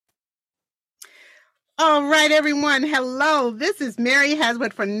All right, everyone. Hello. This is Mary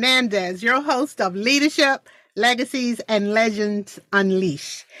Haswood Fernandez, your host of Leadership, Legacies, and Legends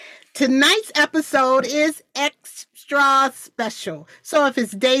Unleashed. Tonight's episode is extra special. So if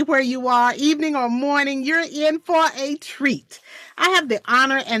it's day where you are, evening or morning, you're in for a treat. I have the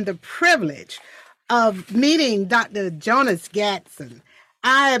honor and the privilege of meeting Dr. Jonas Gadsden.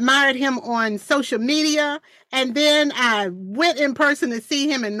 I admired him on social media, and then I went in person to see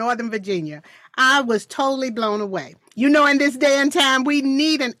him in Northern Virginia. I was totally blown away. You know, in this day and time, we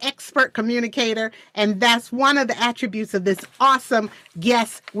need an expert communicator, and that's one of the attributes of this awesome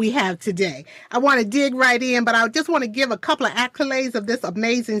guest we have today. I want to dig right in, but I just want to give a couple of accolades of this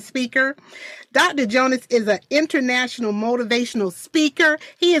amazing speaker. Dr. Jonas is an international motivational speaker.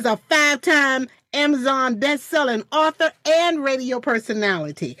 He is a 5-time Amazon best-selling author and radio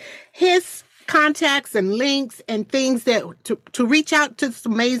personality. His contacts and links and things that to reach out to this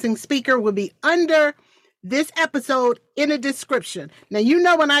amazing speaker will be under this episode in the description. Now, you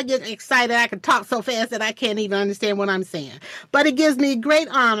know when I get excited, I can talk so fast that I can't even understand what I'm saying. But it gives me great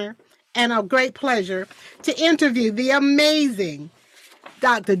honor and a great pleasure to interview the amazing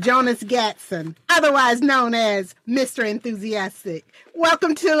Dr. Jonas Gadsden, otherwise known as Mr. Enthusiastic.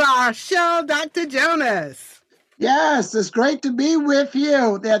 Welcome to our show, Dr. Jonas. Yes, it's great to be with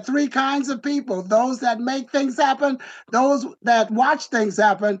you. There are three kinds of people: those that make things happen, those that watch things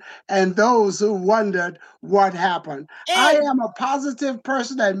happen, and those who wondered what happened. I am a positive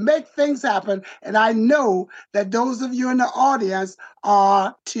person that make things happen, and I know that those of you in the audience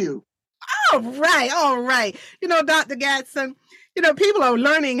are too. All right. You know, Dr. Gadsden, people are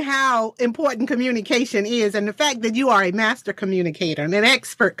learning how important communication is, and the fact that you are a master communicator and an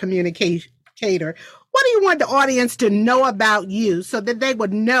expert communicator. What do you want the audience to know about you so that they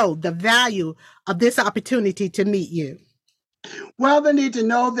would know the value of this opportunity to meet you? Well, they need to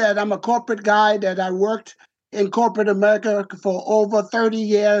know that I'm a corporate guy, that I worked in corporate America for over 30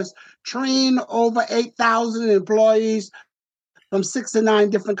 years, trained over 8,000 employees from 69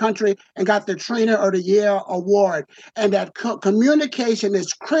 different countries, and got the Trainer of the Year award. And that communication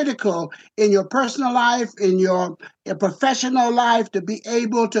is critical in your personal life, in your professional life, to be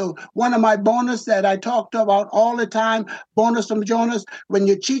able to, one of my bonus that I talked about all the time, bonus from Jonas, when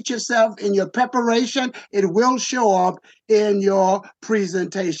you cheat yourself in your preparation, it will show up in your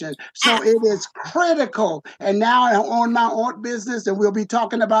presentation. So it is critical. And now I own my own business, and we'll be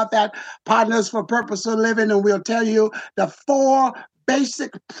talking about that, Partners for Purposeful Living, and we'll tell you the 4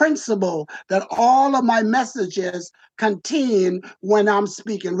 basic principle that all of my messages contain when I'm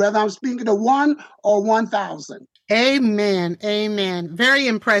speaking, whether I'm speaking to 1 or 1,000. Amen. Very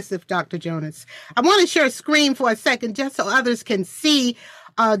impressive, Dr. Jonas. I want to share a screen for a second just so others can see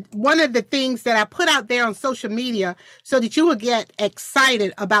one of the things that I put out there on social media so that you will get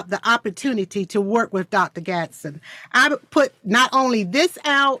excited about the opportunity to work with Dr. Gadsden. I put not only this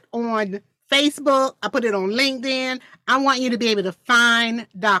out on Facebook, I put it on LinkedIn. I want you to be able to find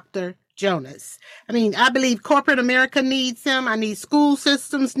Dr. Jonas. I mean, I believe corporate America needs him. I need school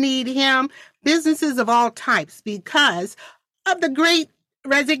systems need him, businesses of all types, because of the great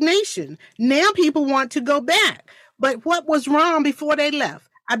resignation. Now people want to go back. But what was wrong before they left?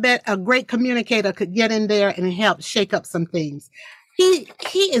 I bet a great communicator could get in there and help shake up some things. He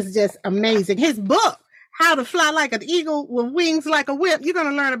is just amazing. His book, How to Fly Like an Eagle with Wings Like a Whip, you're going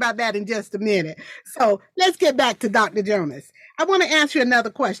to learn about that in just a minute. So let's get back to Dr. Jonas. I want to ask you another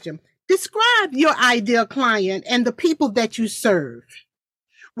question. Describe your ideal client and the people that you serve.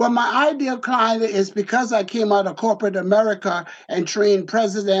 Well, my ideal client is, because I came out of corporate America and trained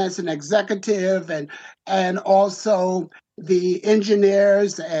presidents and executive and also the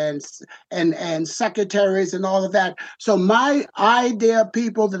engineers and secretaries and all of that. So my ideal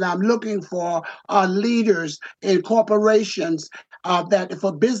people that I'm looking for are leaders in corporations, that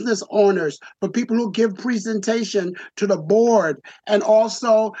for business owners, for people who give presentation to the board, and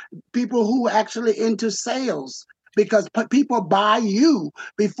also people who actually into sales. Because people buy you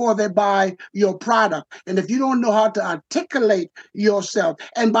before they buy your product. And if you don't know how to articulate yourself,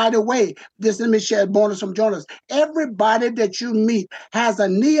 and by the way, let me share a bonus from Jonas. Everybody that you meet has a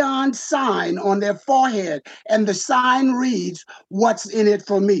neon sign on their forehead, and the sign reads, "What's in it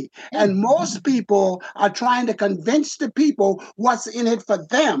for me?" And most people are trying to convince the people what's in it for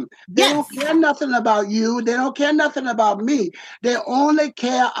them. They don't care nothing about you. They don't care nothing about me. They only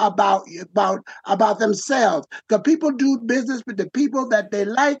care about themselves. People do business with the people that they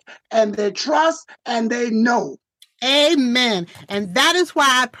like and they trust and they know. Amen. And that is why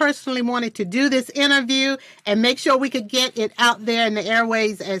I personally wanted to do this interview and make sure we could get it out there in the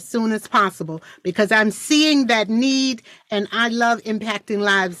airways as soon as possible, because I'm seeing that need and I love impacting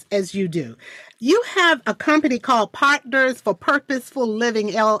lives as you do. You have a company called Partners for Purposeful Living,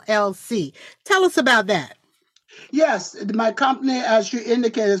 LLC. Tell us about that. Yes, my company, as you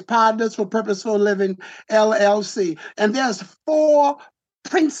indicated, is Partners for Purposeful Living, LLC. And there's four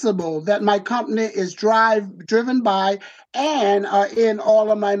principles that my company is driven by and are in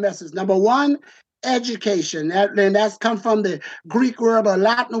all of my messages. Number one, education. And that's come from the Greek word or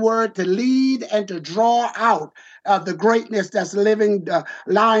Latin word to lead and to draw out the greatness that's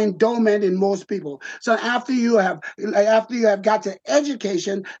lying dormant in most people. So after you have got to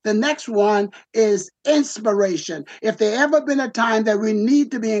education, the next one is inspiration. If there ever been a time that we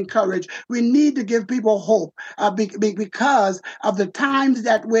need to be encouraged, we need to give people hope because of the times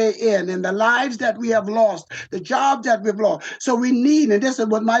that we're in and the lives that we have lost, the jobs that we've lost. So we need, and this is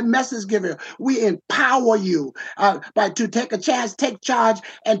what my message gives you, we empower you to take a chance, take charge,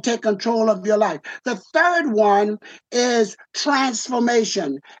 and take control of your life. The third one is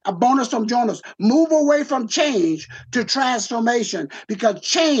transformation. A bonus from Jonas. Move away from change to transformation, because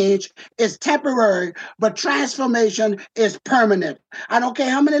change is temporary, but transformation is permanent. I don't care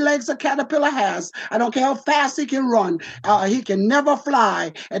how many legs a caterpillar has. I don't care how fast he can run. He can never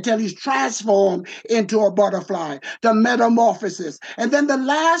fly until he's transformed into a butterfly. The metamorphosis. And then the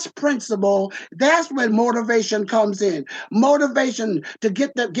last principle, that's when motivation comes in. Motivation to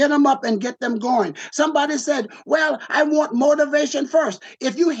get them up and get them going. Somebody said, well, I want motivation first.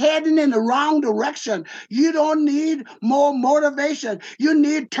 If you're heading in the wrong direction, you don't need more motivation. You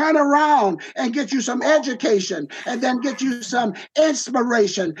need turn around and get you some education, and then get you some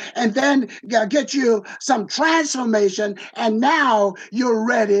inspiration, and then get you some transformation. And now you're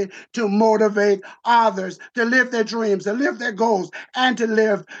ready to motivate others to live their dreams, to live their goals, and to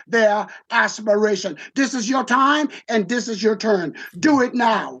live their aspiration. This is your time and this is your turn. Do it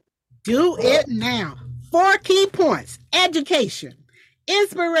now. Do it now. 4 key points: education,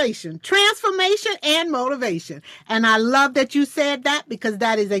 inspiration, transformation, and motivation. And I love that you said that, because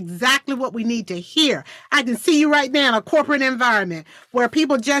that is exactly what we need to hear. I can see you right now in a corporate environment where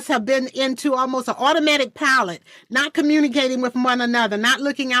people just have been into almost an automatic pilot, not communicating with one another, not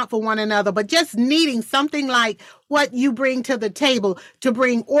looking out for one another, but just needing something like what you bring to the table to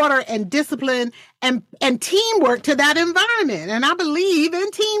bring order and discipline and teamwork to that environment. And I believe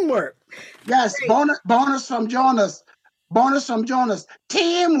in teamwork. Yes, bonus from Jonas. Bonus from Jonas.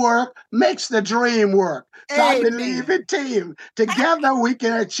 Teamwork makes the dream work. So I believe in team. Together we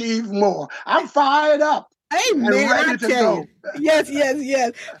can achieve more. I'm fired up. Amen. And ready to go. Yes.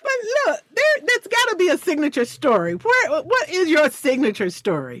 But look, there's got to be a signature story. What is your signature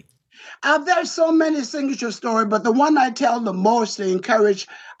story? There's so many signature stories, but the one I tell the most to encourage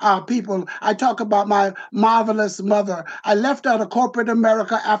people, I talk about my marvelous mother. I left out of corporate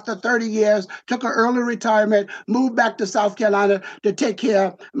America after 30 years, took an early retirement, moved back to South Carolina to take care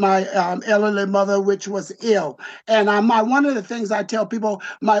of my elderly mother, which was ill. And one of the things I tell people,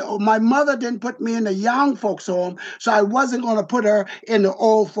 my mother didn't put me in the young folks home, so I wasn't going to put her in the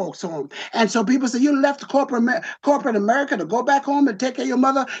old folks home. And so people say, you left corporate America to go back home and take care of your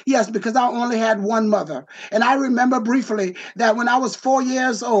mother? Yes, because I only had one mother. And I remember briefly that when I was 4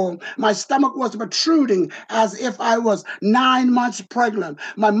 years old, my stomach was protruding as if I was 9 months pregnant.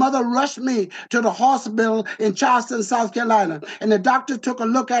 My mother rushed me to the hospital in Charleston, South Carolina. And the doctor took a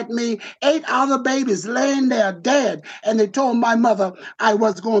look at me, 8 other babies laying there dead. And they told my mother I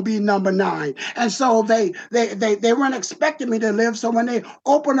was going to be number 9. And so they weren't expecting me to live. So when they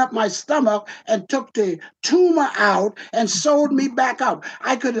opened up my stomach and took the tumor out and sewed me back up,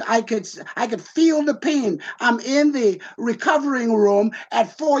 I could feel the pain. I'm in the recovering room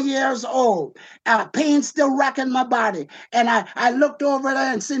at 4 years old. Pain still racking my body. And I looked over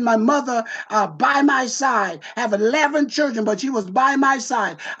there and seen my mother by my side, have 11 children, but she was by my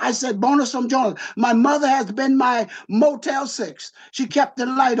side. I said, bonus from Jonas, my mother has been my Motel 6. She kept the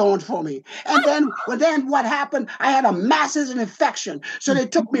light on for me. And then what happened? I had a massive infection. So they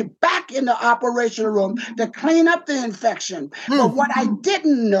took me back in the operation room to clean up the infection. But what I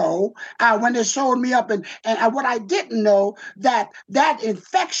didn't know when they showed me up, and what I didn't know, that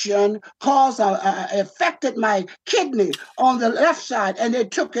infection affected my kidney on the left side, and they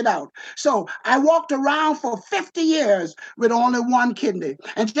took it out. So I walked around for 50 years with only one kidney,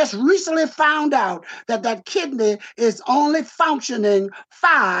 and just recently found out that kidney is only functioning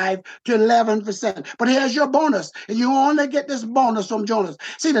 5 to 11%. But here's your bonus, and you only get this bonus from Jonas.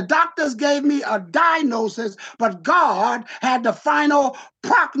 See, the doctors gave me a diagnosis, but God had the final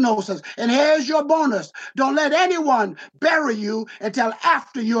prognosis. And here's your bonus. Don't let anyone bury you until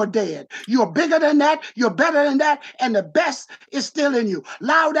after you're dead. You're bigger than that. You're better than that. And the best is still in you.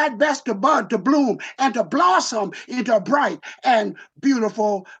 Allow that best to bud, to bloom, and to blossom into a bright and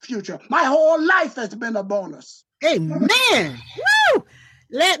beautiful future. My whole life has been a bonus. Amen. Woo!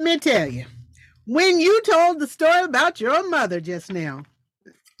 Let me tell you, when you told the story about your mother just now,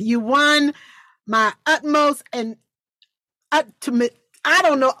 you won my utmost and ultimate, I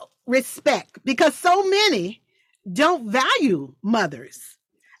don't know, respect, because so many don't value mothers.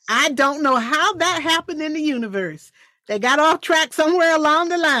 I don't know how that happened in the universe. They got off track somewhere along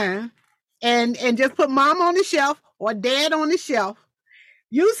the line and just put mom on the shelf or dad on the shelf.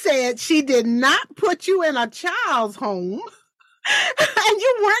 You said she did not put you in a child's home. And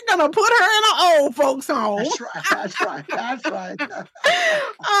you weren't going to put her in an old folks home. That's right.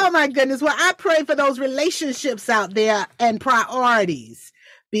 Oh, my goodness. Well, I pray for those relationships out there and priorities,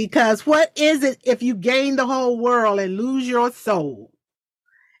 because what is it if you gain the whole world and lose your soul?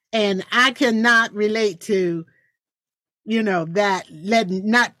 And I cannot relate to, that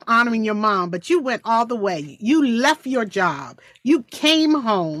not honoring your mom, but you went all the way. You left your job. You came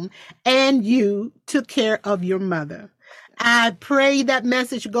home and you took care of your mother. I pray that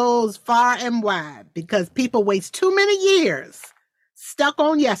message goes far and wide, because people waste too many years stuck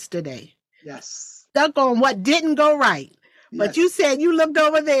on yesterday. Yes. Stuck on what didn't go right. But you said you looked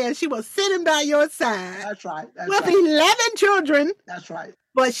over there and she was sitting by your side. That's right. With 11 children. That's right.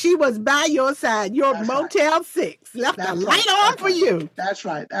 But she was by your side. Your Motel 6 left the light on for you. That's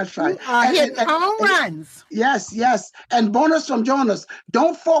right. You are hitting home runs. Yes. And bonus from Jonas,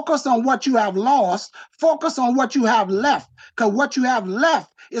 don't focus on what you have lost. Focus on what you have left. Because what you have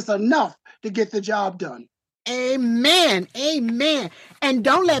left is enough to get the job done. Amen. And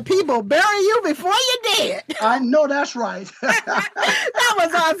don't let people bury you before you're dead. I know that's right. That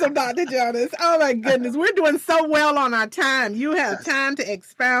was awesome, Dr. Jonas. Oh, my goodness. We're doing so well on our time. You have time to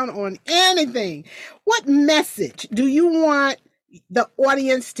expound on anything. What message do you want the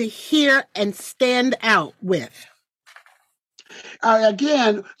audience to hear and stand out with?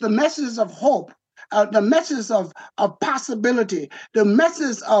 Again, the message of hope. The message of possibility, the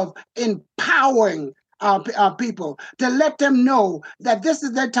message of empowering people, to let them know that this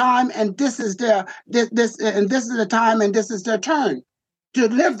is their time and this is their this and this is the time and this is their turn to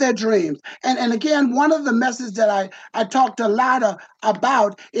live their dreams. And again, one of the messages that I talked a lot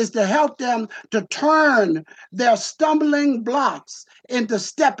about is to help them to turn their stumbling blocks into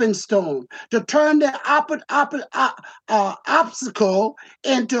stepping stone, to turn their obstacle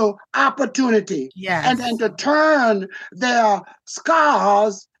into opportunity. Yes. And to turn their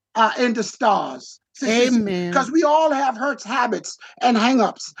scars into stars. Amen. Because we all have hurts, habits, and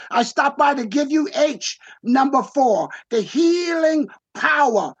hang-ups. I stopped by to give you H, number 4, the healing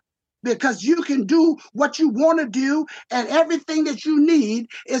power. Because you can do what you want to do, and everything that you need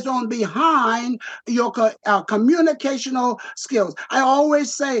is on behind your communicational skills. I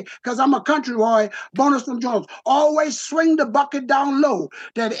always say, because I'm a country boy, bonus from Jones, always swing the bucket down low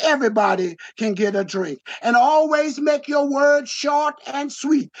that everybody can get a drink. And always make your words short and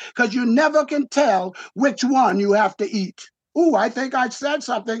sweet, because you never can tell which one you have to eat. Ooh, I think I said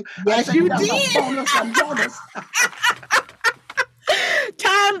something. Yes, you did. A bonus from Jonas.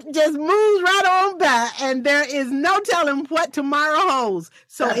 Time just moves right on by, and there is no telling what tomorrow holds.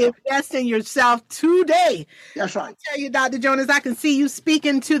 So invest in yourself today. That's right. I tell you, Dr. Jonas, I can see you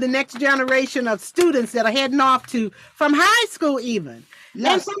speaking to the next generation of students that are heading off from high school even,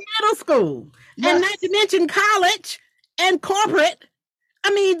 and from middle school, and not to mention college and corporate.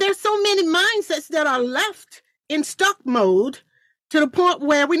 I mean, there's so many mindsets that are left in stuck mode to the point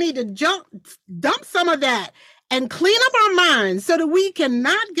where we need to dump some of that and clean up our minds so that we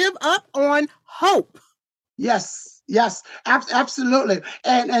cannot give up on hope. Yes, absolutely.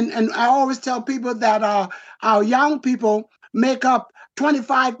 And I always tell people that our young people make up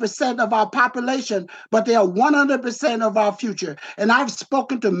 25% of our population, but they are 100% of our future. And I've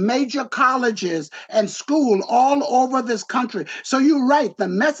spoken to major colleges and schools all over this country. So you're right. The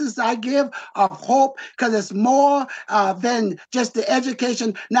message I give of hope, because it's more than just the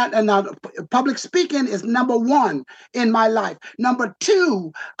education. Public speaking is number 1 in my life. Number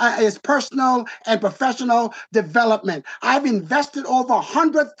 2 is personal and professional development. I've invested over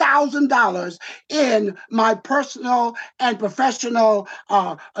 $100,000 in my personal and professional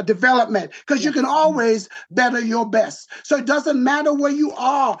development, because you can always better your best. So it doesn't matter where you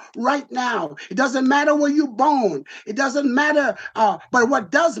are right now. It doesn't matter where you're born. It doesn't matter. But what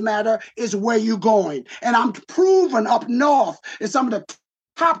does matter is where you're going. And I'm proven up north in some of the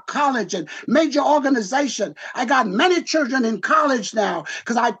top college and major organization. I got many children in college now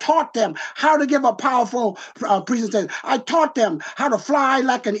because I taught them how to give a powerful presentation. I taught them how to fly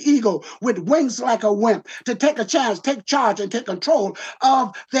like an eagle with wings like a wimp, to take a chance, take charge, and take control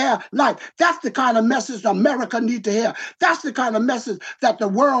of their life. That's the kind of message America needs to hear. That's the kind of message that the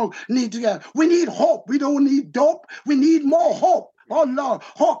world needs to hear. We need hope. We don't need dope. We need more hope. Oh, Lord,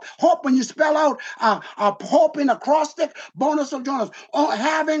 hope when you spell out hope in acrostic, bonus of Jonas,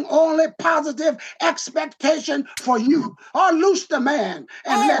 having only positive expectation for you. Or loose the man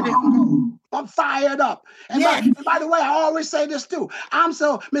and let him go. I'm fired up. And by the way, I always say this too.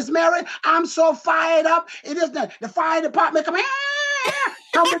 Miss Mary, I'm so fired up. It is the fire department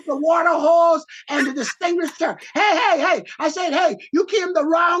come with the water hose and the distinguished church. Hey. I said, hey, you came to the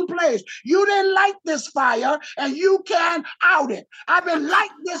wrong place. You didn't light this fire and you can out it. I've been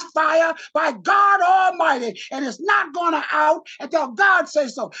lighting this fire by God Almighty, and it's not going to out until God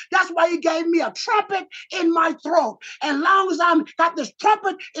says so. That's why he gave me a trumpet in my throat. And as long as I'm got this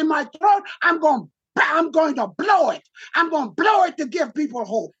trumpet in my throat, I'm going to blow it. I'm going to blow it to give people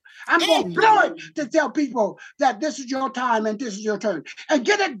hope. I'm going to blow it to tell people that this is your time and this is your turn. And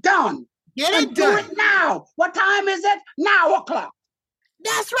get it done. Do it now. What time is it? Now o'clock.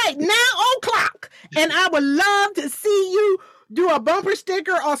 That's right. Now o'clock. And I would love to see you do a bumper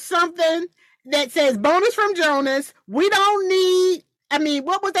sticker or something that says bonus from Jonas. We don't need,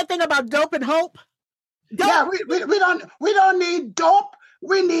 what was that thing about dope and hope? Dope. Yeah, we don't need dope.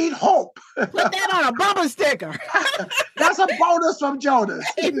 We need hope. Put that on a bumper sticker. That's a bonus from Jonas.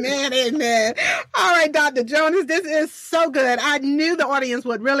 Amen. All right, Dr. Jonas, this is so good. I knew the audience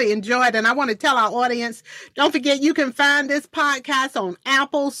would really enjoy it. And I want to tell our audience, don't forget, you can find this podcast on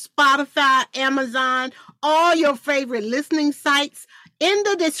Apple, Spotify, Amazon, all your favorite listening sites. In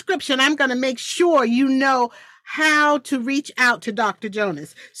the description, I'm going to make sure you know how to reach out to Dr.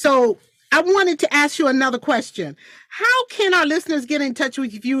 Jonas. So I wanted to ask you another question. How can our listeners get in touch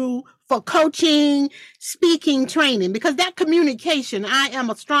with you for coaching, speaking, training? Because that communication, I am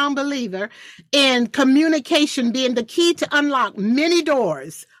a strong believer in communication being the key to unlock many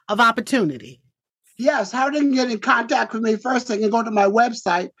doors of opportunity. Yes, how they can get in contact with me? First, they can go to my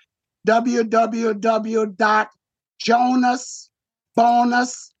website,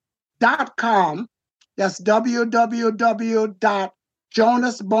 www.jonasbonus.com. That's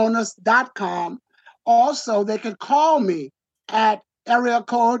www.jonasbonus.com. Also, they can call me at area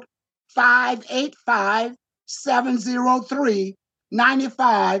code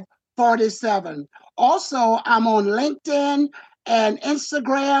 585-703-9547. Also, I'm on LinkedIn and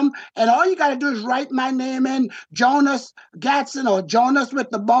Instagram, and all you got to do is write my name in, Jonas Gatson, or Jonas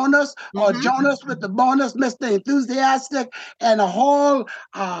with the bonus, or Jonas with the bonus, Mr. Enthusiastic, and a whole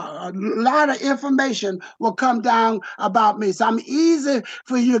lot of information will come down about me. So I'm easy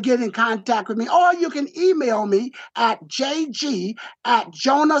for you to get in contact with me, or you can email me at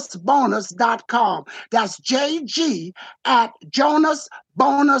jg@jonasbonus.com. That's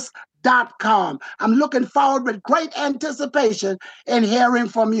jg@jonasbonus.com. I'm looking forward with great anticipation in hearing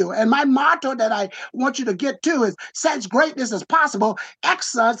from you. And my motto that I want you to get to is, since greatness is possible,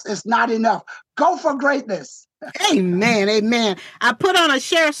 excellence is not enough. Go for greatness. Amen. I put on a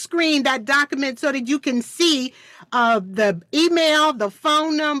share screen that document so that you can see the email, the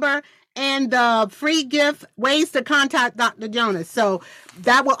phone number, and the free gift ways to contact Dr. Jonas. So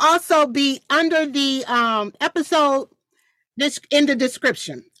that will also be under the episode in the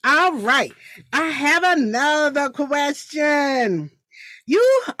description. All right. I have another question.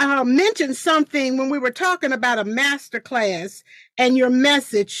 You mentioned something when we were talking about a masterclass and your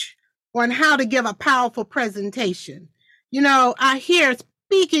message on how to give a powerful presentation. I hear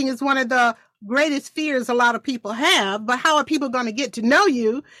speaking is one of the greatest fears a lot of people have, but how are people going to get to know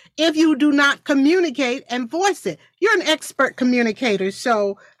you if you do not communicate and voice it? You're an expert communicator.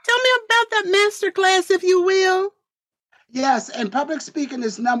 So tell me about that masterclass, if you will. Yes, and public speaking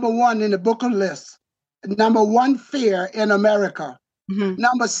is number one in the Booker list. Number one fear in America.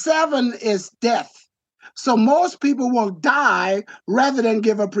 Number 7 is death. So most people will die rather than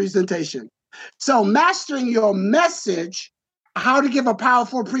give a presentation. So mastering your message, how to give a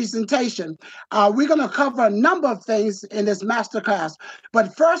powerful presentation. We're going to cover a number of things in this masterclass.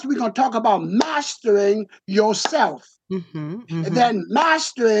 But first, we're going to talk about mastering yourself. And then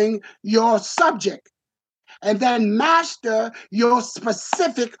mastering your subject. And then master your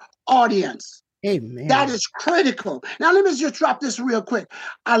specific audience. Amen. That is critical. Now, let me just drop this real quick.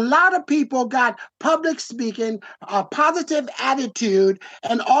 A lot of people got public speaking, a positive attitude,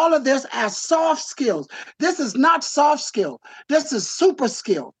 and all of this as soft skills. This is not soft skill. This is super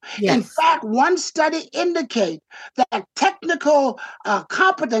skill. Yes. In fact, one study indicates that technical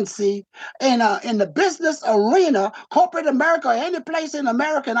competency in the business arena, corporate America, or any place in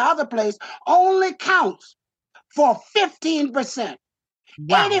America and other place, only counts for 15%.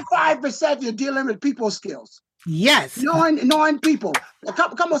 Wow. 85% you're dealing with people skills. Yes. Knowing people.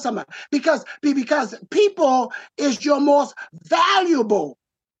 Come on, somebody. Because people is your most valuable.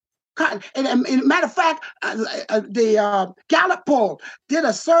 And matter of fact, the Gallup poll did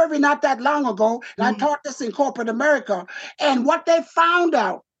a survey not that long ago, and I taught this in corporate America, and what they found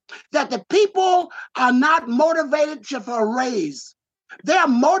out, that the people are not motivated for a raise. They're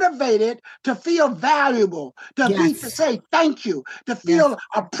motivated to feel valuable, to say thank you, to feel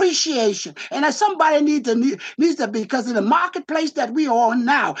appreciation. And as somebody needs to, because in the marketplace that we are in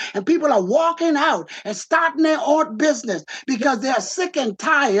now, and people are walking out and starting their own business because they're sick and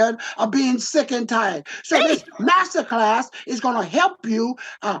tired of being sick and tired. So this masterclass is going to help you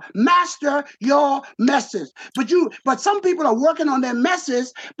master your message. But some people are working on their message,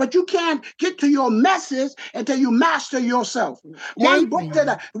 but you can't get to your message until you master yourself. One book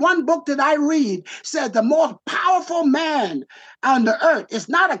that I read said the most powerful man on the earth is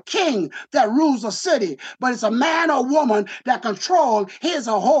not a king that rules a city, but it's a man or woman that controls his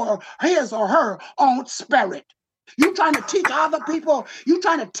or her own spirit. You trying to teach other people, you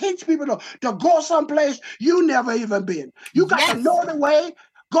trying to teach people to go someplace you never even been. You got to know the way,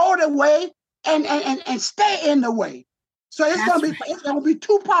 go the way, and stay in the way. So it's gonna be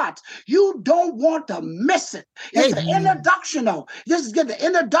two parts. You don't want to miss it. It's the introductional. This is the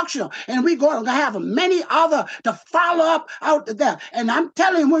introductional, and we're going to have many other to follow up out there. And I'm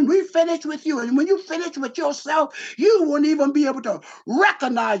telling you, when we finish with you, and when you finish with yourself, you won't even be able to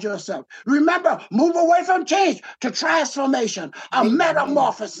recognize yourself. Remember, move away from change to transformation, a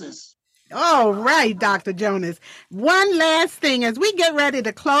metamorphosis. All right, Dr. Jonas. One last thing, as we get ready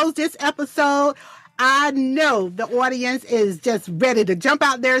to close this episode, I know the audience is just ready to jump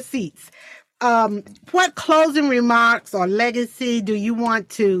out their seats. What closing remarks or legacy do you want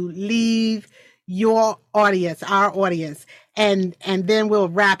to leave your audience, our audience? And then we'll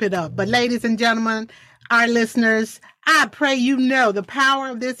wrap it up. But ladies and gentlemen, our listeners, I pray you know the power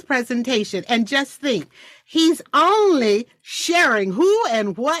of this presentation. And just think, he's only sharing who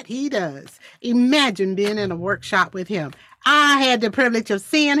and what he does. Imagine being in a workshop with him. I had the privilege of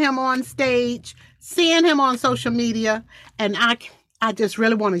seeing him on stage, seeing him on social media, and I just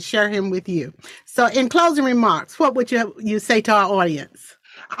really want to share him with you. So in closing remarks, what would you say to our audience?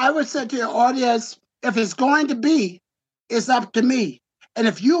 I would say to your audience, if it's going to be, it's up to me. And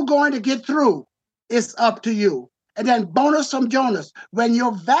if you're going to get through, it's up to you. And then bonus from Jonas, when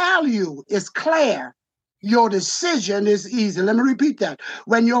your value is clear, your decision is easy. Let me repeat that.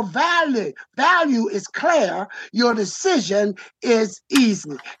 When your value is clear, your decision is easy.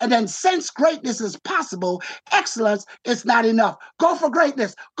 And then since greatness is possible, excellence is not enough. Go for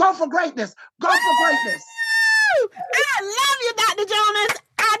greatness. Go for greatness. Go for greatness. I love you, Dr. Jonas.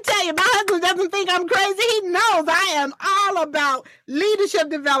 I tell you, my husband doesn't think I'm crazy. He knows I am all about leadership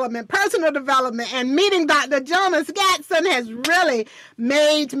development, personal development, and meeting Dr. Jonas Gatson has really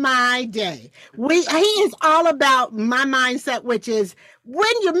made my day. He is all about my mindset, which is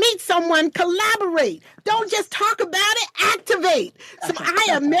when you meet someone, collaborate. Don't just talk about it, activate. So I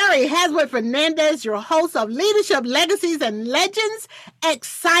am Mary Haswood Fernandez, your host of Leadership Legacies and Legends.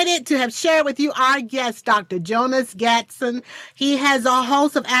 Excited to have shared with you our guest, Dr. Jonas Gatson. He has a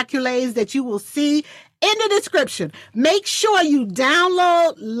host of accolades that you will see in the description. Make sure you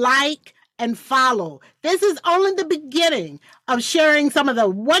download, like, and follow. This is only the beginning of sharing some of the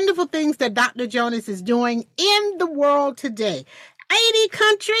wonderful things that Dr. Jonas is doing in the world today. 80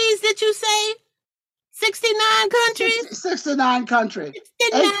 countries, did you say? 69 countries? 69 countries.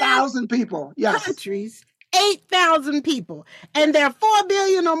 8,000 people. Yes. Countries. 8,000 people. And there are 4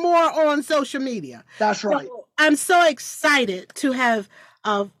 billion or more on social media. That's right. So I'm so excited to have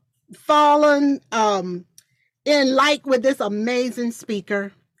fallen in like with this amazing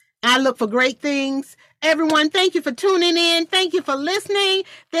speaker. I look for great things. Everyone, thank you for tuning in. Thank you for listening.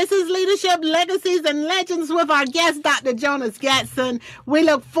 This is Leadership Legacies and Legends with our guest, Dr. Jonas Gatson. We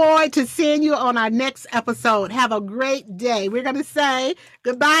look forward to seeing you on our next episode. Have a great day. We're going to say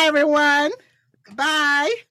goodbye, everyone. Goodbye.